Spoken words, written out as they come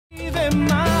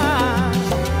más,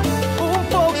 un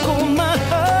poco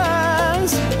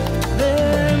más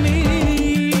de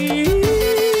mí.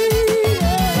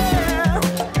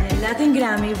 El Latin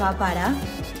Grammy va para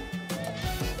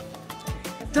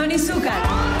Tony Succar.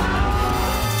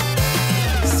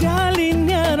 Se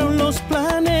alinearon los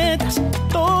planetas,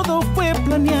 todo fue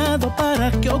planeado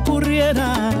para que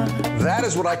ocurriera. That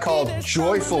is what I call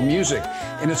joyful music,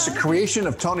 and it's the creation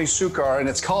of Tony Succar, and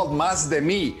it's called Más De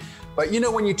Mi. But you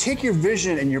know, when you take your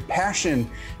vision and your passion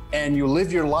and you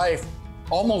live your life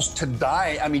almost to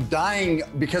die, I mean, dying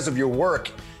because of your work,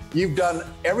 you've done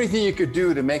everything you could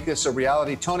do to make this a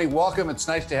reality. Tony, welcome. It's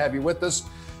nice to have you with us.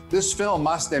 This film,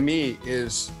 Más De Mi,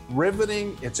 is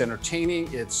riveting, it's entertaining,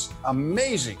 it's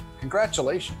amazing.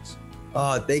 Congratulations.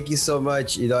 Oh, thank you so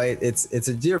much. You know, it's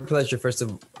a dear pleasure, first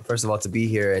of all, to be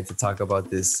here and to talk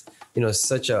about this, you know,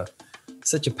 such a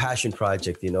passion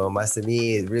project. You know, Más De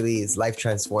Mi, it really is life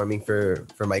transforming for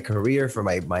my career, for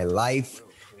my life.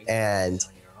 And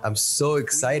I'm so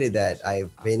excited that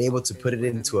I've been able to put it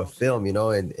into a film, you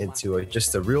know, and into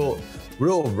just a real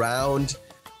round,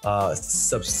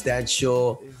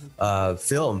 substantial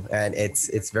film. And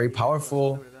it's very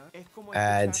powerful.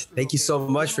 And thank you so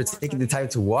much for taking the time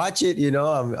to watch it. You know,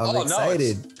 I'm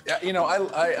excited. No, you know,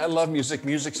 I love music.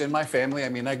 Music's in my family. I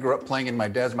mean, I grew up playing in my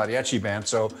dad's mariachi band,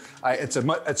 so it's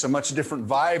a much different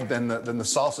vibe than the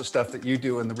salsa stuff that you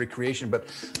do in the recreation. But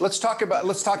let's talk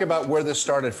about where this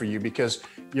started for you, because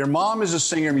your mom is a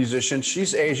singer musician.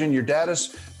 She's Asian. Your dad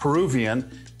is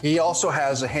Peruvian. He also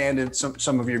has a hand in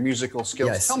some of your musical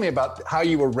skills. Yes. Tell me about how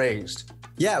you were raised.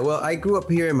 Yeah, well, I grew up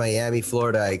here in Miami,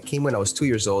 Florida. I came when I was 2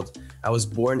 years old. I was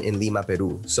born in Lima,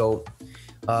 Peru. So,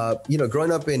 you know,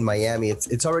 growing up in Miami,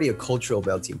 it's already a cultural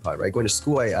melting pot, right? Going to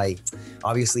school, I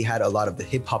obviously had a lot of the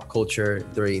hip hop culture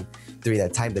during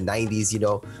that time, the 90s, you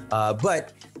know.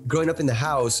 But growing up in the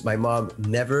house, my mom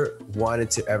never wanted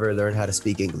to ever learn how to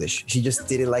speak English. She just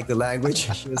didn't like the language.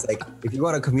 She was like, if you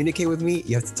want to communicate with me,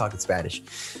 you have to talk in Spanish.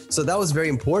 So that was very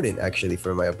important, actually,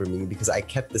 for my upbringing, because I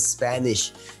kept the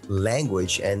Spanish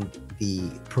language and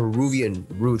the Peruvian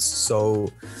roots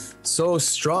so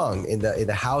strong in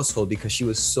the household, because she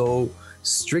was so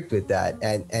strict with that.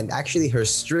 And actually her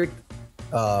strict,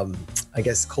 I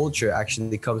guess, culture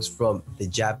actually comes from the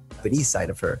Japanese side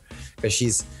of her, because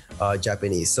she's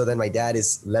Japanese. So then my dad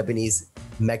is Lebanese,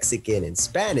 Mexican, and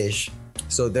Spanish.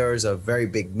 So there's a very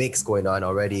big mix going on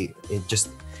already, just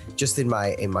in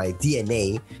my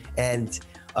DNA. And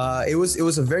it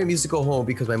was a very musical home,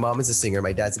 because my mom is a singer,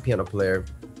 my dad's a piano player,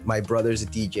 my brother's a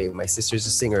DJ, my sister's a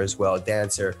singer as well,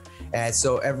 dancer. And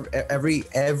so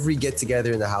every get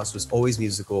together in the house was always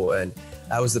musical. And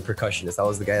I was the percussionist. I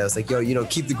was the guy that was like, yo, you know,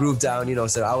 keep the groove down, you know.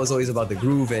 So I was always about the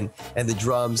groove and the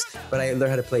drums. But I learned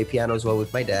how to play piano as well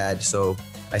with my dad. So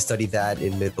I studied that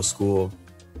in middle school.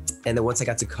 And then once I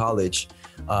got to college,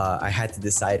 I had to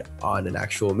decide on an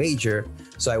actual major.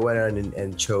 So I went on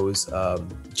and chose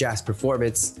jazz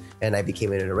performance, and I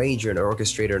became an arranger, an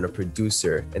orchestrator, and a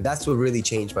producer. And that's what really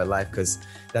changed my life, because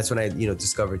that's when I, you know,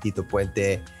 discovered Tito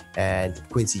Puente and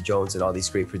Quincy Jones and all these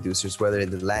great producers, whether in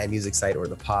the Latin music side or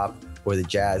the pop or the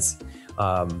jazz.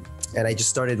 And I just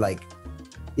started, like,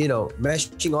 you know,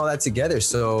 meshing all that together.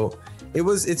 So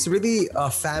it's really a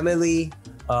family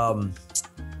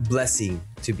blessing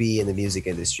to be in the music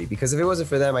industry, because if it wasn't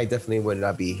for them, I definitely would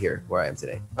not be here where I am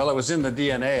today. Well, it was in the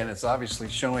DNA, and it's obviously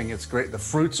showing it's great. The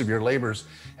fruits of your labors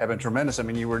have been tremendous. I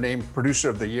mean, you were named Producer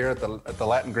of the Year at the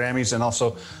Latin Grammys, and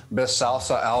also Best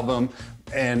Salsa Album.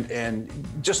 And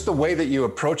just the way that you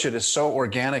approach it is so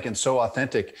organic and so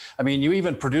authentic. I mean, you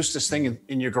even produced this thing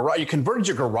in your garage. You converted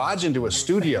your garage into a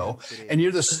studio, and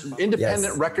you're this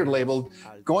independent record label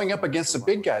going up against the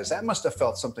big guys. That must have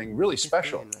felt something really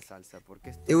special.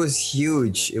 It was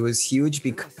huge. It was huge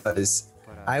because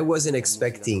I wasn't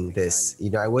expecting this. You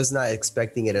know, I was not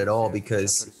expecting it at all,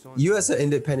 because you as an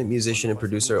independent musician and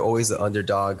producer are always the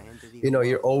underdog. You know,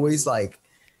 you're always like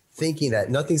thinking that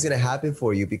nothing's going to happen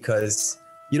for you, because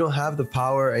you don't have the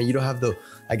power and you don't have the,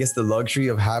 I guess, the luxury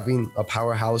of having a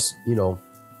powerhouse, you know,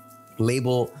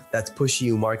 label that's pushing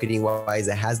you marketing wise,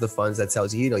 that has the funds, that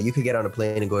tells you, you know, you could get on a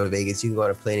plane and go to Vegas, you can go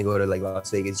on a plane and go to like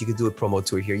Las Vegas, you could do a promo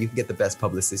tour here, you can get the best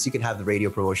publicist, you can have the radio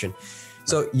promotion.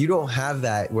 So you don't have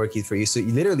that working for you. So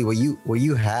you literally what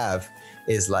you have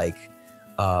is like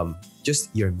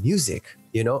just your music,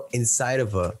 you know, inside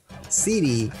of a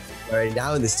CD or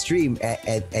now in the stream,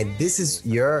 and this is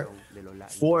your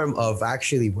form of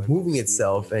actually moving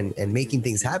itself and making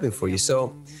things happen for you.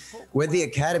 So when the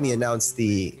Academy announced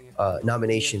the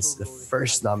nominations, the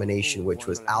first nomination, which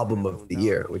was Album of the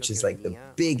Year, which is like the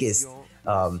biggest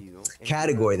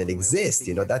category that exists,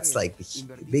 you know, that's like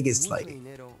the biggest like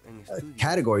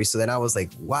category. So then I was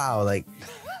like, wow, like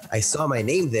I saw my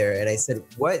name there and I said,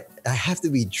 what? I have to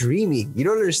be dreaming. You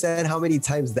don't understand how many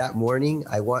times that morning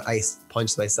I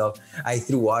punched myself. I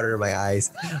threw water in my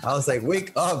eyes. I was like,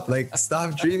 wake up, like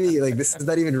stop dreaming. Like this is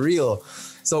not even real.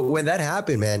 So when that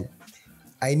happened, man,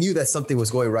 I knew that something was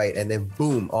going right. And then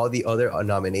boom, all the other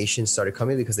nominations started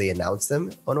coming because they announced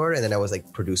them on order. And then I was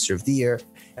like producer of the year,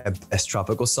 best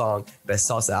tropical song, best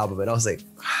salsa album. And I was like,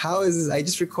 how is this? I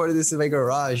just recorded this in my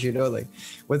garage, you know, like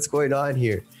what's going on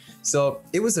here? So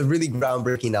it was a really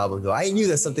groundbreaking album though. I knew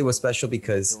that something was special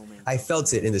because I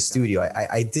felt it in the studio.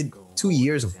 I did 2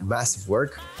 years of massive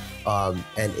work. And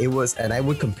I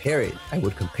would compare it. I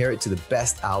would compare it to the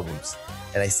best albums.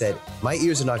 And I said, my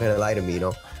ears are not going to lie to me, you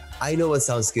know? I know what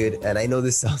sounds good, and I know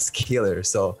this sounds killer.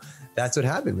 So that's what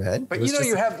happened, man. But you know,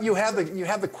 you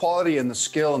have the quality and the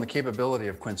skill and the capability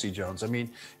of Quincy Jones. I mean,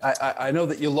 I know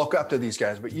that you look up to these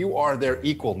guys, but you are their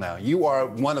equal now. You are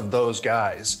one of those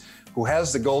guys who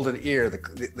has the golden ear,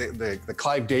 the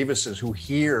Clive Davises who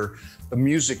hear the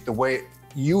music the way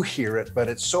you hear it, but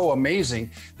it's so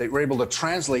amazing that you're able to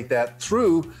translate that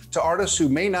through to artists who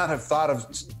may not have thought of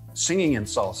singing in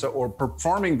salsa or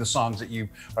performing the songs that you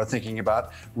are thinking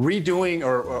about. Redoing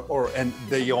and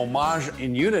the homage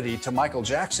in Unity to Michael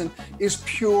Jackson is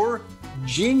pure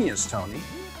genius, Tony.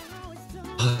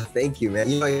 Thank you, man.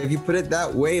 You know, if you put it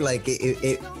that way, like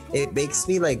it makes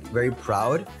me like very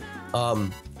proud.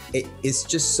 It's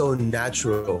just so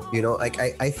natural, you know, like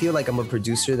I feel like I'm a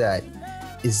producer that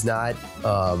is not,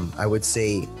 I would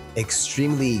say,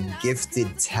 extremely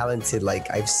gifted, talented.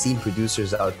 Like I've seen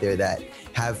producers out there that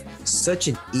have such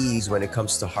an ease when it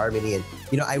comes to harmony. And,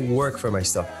 you know, I work for my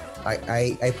stuff.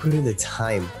 I put in the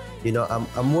time, you know,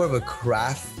 I'm more of a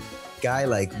craft guy,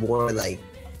 like more like,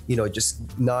 you know, just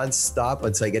nonstop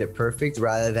until I get it perfect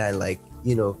rather than like,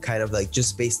 you know, kind of like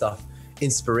just based off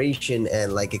inspiration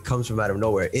and like it comes from out of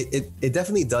nowhere. It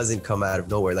definitely doesn't come out of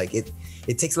nowhere. Like it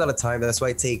takes a lot of time. That's why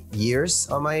I take years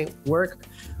on my work.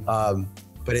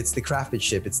 But it's the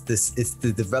craftsmanship. It's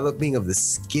the developing of the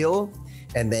skill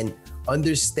and then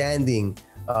understanding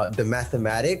the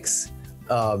mathematics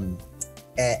and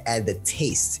the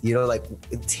taste. You know, like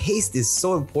taste is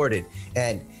so important.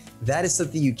 And that is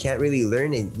something you can't really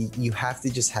learn, and you have to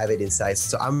just have it inside.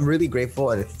 So I'm really grateful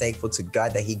and thankful to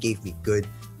God that he gave me good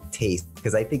taste,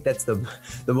 because I think that's the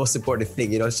most important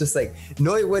thing. You know, it's just like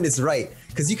knowing when it's right,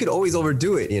 because you could always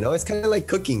overdo it. You know, it's kind of like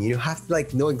cooking. You have to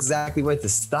like know exactly when to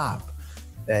stop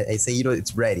and say, you know,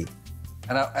 it's ready.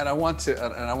 And I want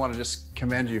to just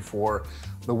commend you for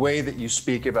the way that you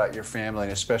speak about your family,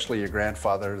 and especially your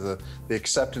grandfather. The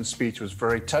acceptance speech was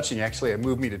very touching. Actually, it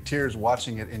moved me to tears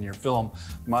watching it in your film,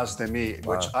 Más De Mi,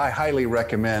 which I highly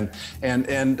recommend. And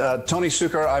Tony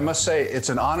Succar, I must say, it's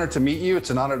an honor to meet you.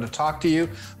 It's an honor to talk to you.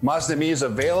 Más De Mi is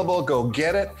available. Go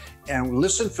get it. And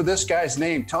listen for this guy's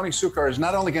name. Tony Succar is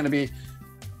not only going to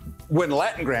win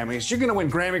Latin Grammys, you're going to win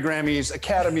Grammys,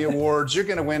 Academy Awards. You're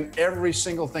going to win every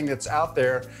single thing that's out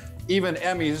there. Even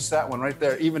Emmys, that one right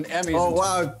there, even Emmys. Oh,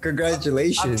 wow,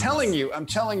 congratulations. I'm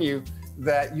telling you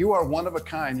that you are one of a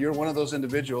kind. You're one of those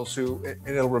individuals who,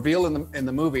 it'll reveal in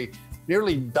the movie,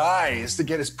 nearly dies to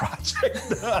get his project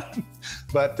done.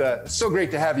 But so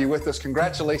great to have you with us.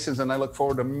 Congratulations, and I look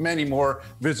forward to many more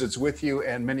visits with you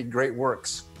and many great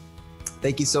works.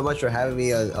 Thank you so much for having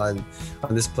me on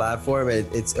this platform.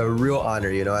 It's a real honor,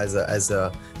 you know, as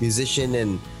a musician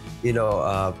and, you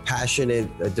know,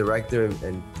 passionate director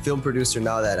and film producer,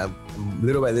 now that I'm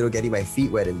little by little getting my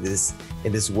feet wet in this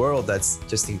world that's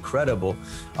just incredible.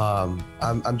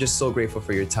 I'm just so grateful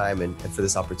for your time and for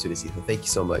this opportunity. So thank you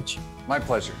so much. My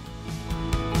pleasure.